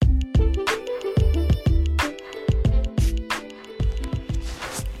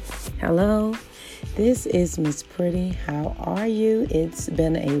Hello, this is Miss Pretty. How are you? It's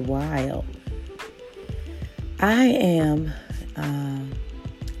been a while. I am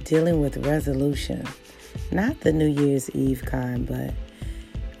dealing with resolution, not the New Year's Eve kind, but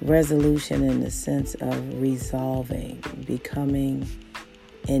resolution in the sense of resolving, becoming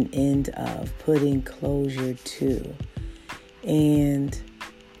an end of, putting closure to. And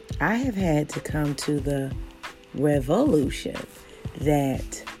I have had to come to the revolution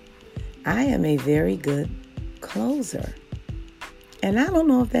that I am a very good closer. And I don't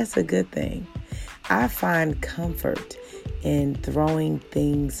know if that's a good thing. I find comfort in throwing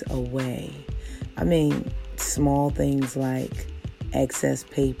things away. I mean, small things like excess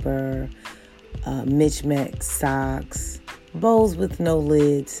paper, mismatched socks, bowls with no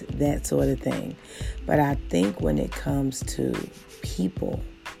lids, that sort of thing. But I think when it comes to people,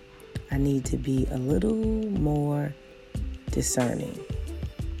 I need to be a little more discerning.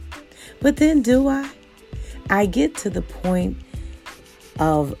 But then do I? I get to the point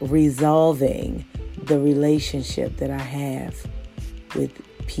of resolving the relationship that I have with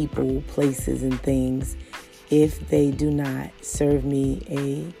people, places, and things if they do not serve me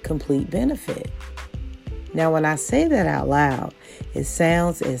a complete benefit. Now, when I say that out loud, it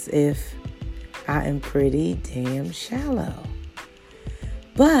sounds as if I am pretty damn shallow.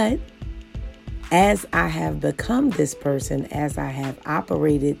 But as I have become this person, as I have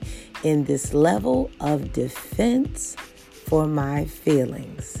operated in this level of defense for my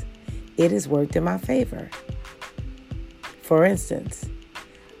feelings, it has worked in my favor. For instance,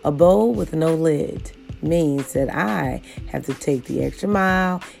 a bowl with no lid means that I have to take the extra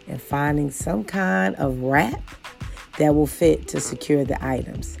mile in finding some kind of wrap that will fit to secure the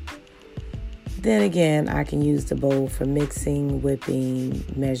items. Then again, I can use the bowl for mixing, whipping,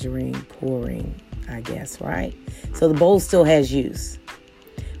 measuring, pouring, I guess, right? So the bowl still has use.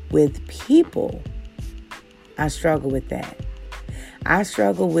 With people, I struggle with that. I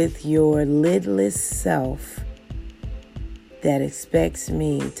struggle with your lidless self that expects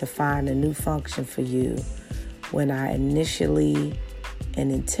me to find a new function for you when I initially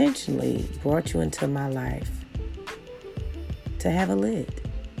and intentionally brought you into my life to have a lid,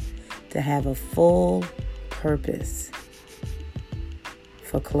 to have a full purpose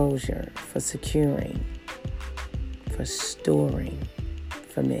for closure, for securing, for storing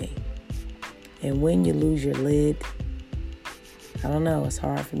for me. And when you lose your lid, I don't know, it's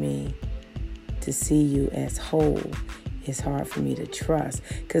hard for me to see you as whole. It's hard for me to trust.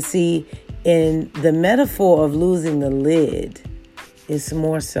 Because see, in the metaphor of losing the lid, it's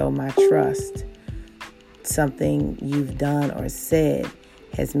more so my trust. Something you've done or said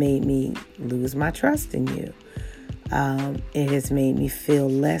has made me lose my trust in you. It has made me feel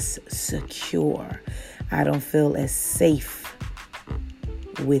less secure. I don't feel as safe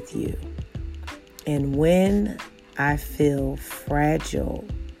with you. And when I feel fragile,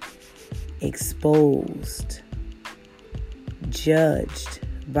 exposed, judged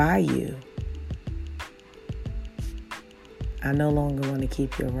by you, I no longer want to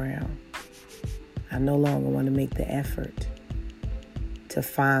keep you around. I no longer want to make the effort to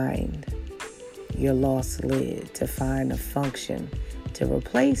find your lost lid, to find a function to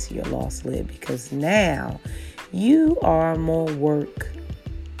replace your lost lid, because now you are more work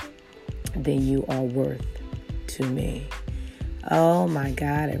than you are worth to me. Oh my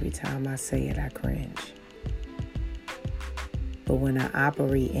God, every time I say it, I cringe. But when I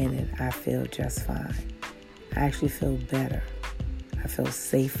operate in it, I feel just fine. I actually feel better. I feel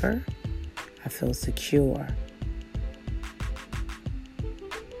safer. I feel secure.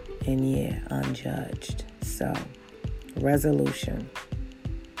 And yeah, unjudged. So, resolution.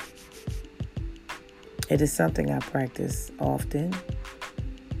 It is something I practice often.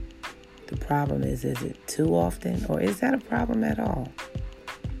 The problem is it too often, or is that a problem at all?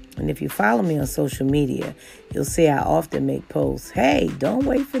 And if you follow me on social media, you'll see I often make posts. Hey, don't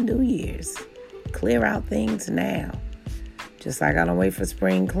wait for New Year's. Clear out things now. Just like I don't wait for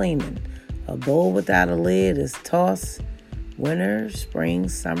spring cleaning. A bowl without a lid is tossed winter, spring,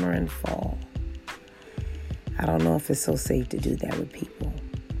 summer, and fall. I don't know if it's so safe to do that with people.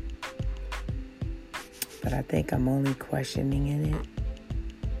 But I think I'm only questioning in it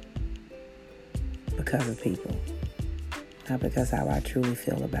because of people. Not because how I truly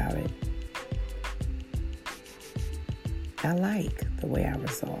feel about it. I like the way I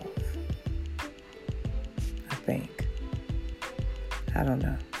resolve. I think. I don't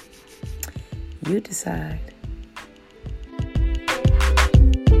know. You decide.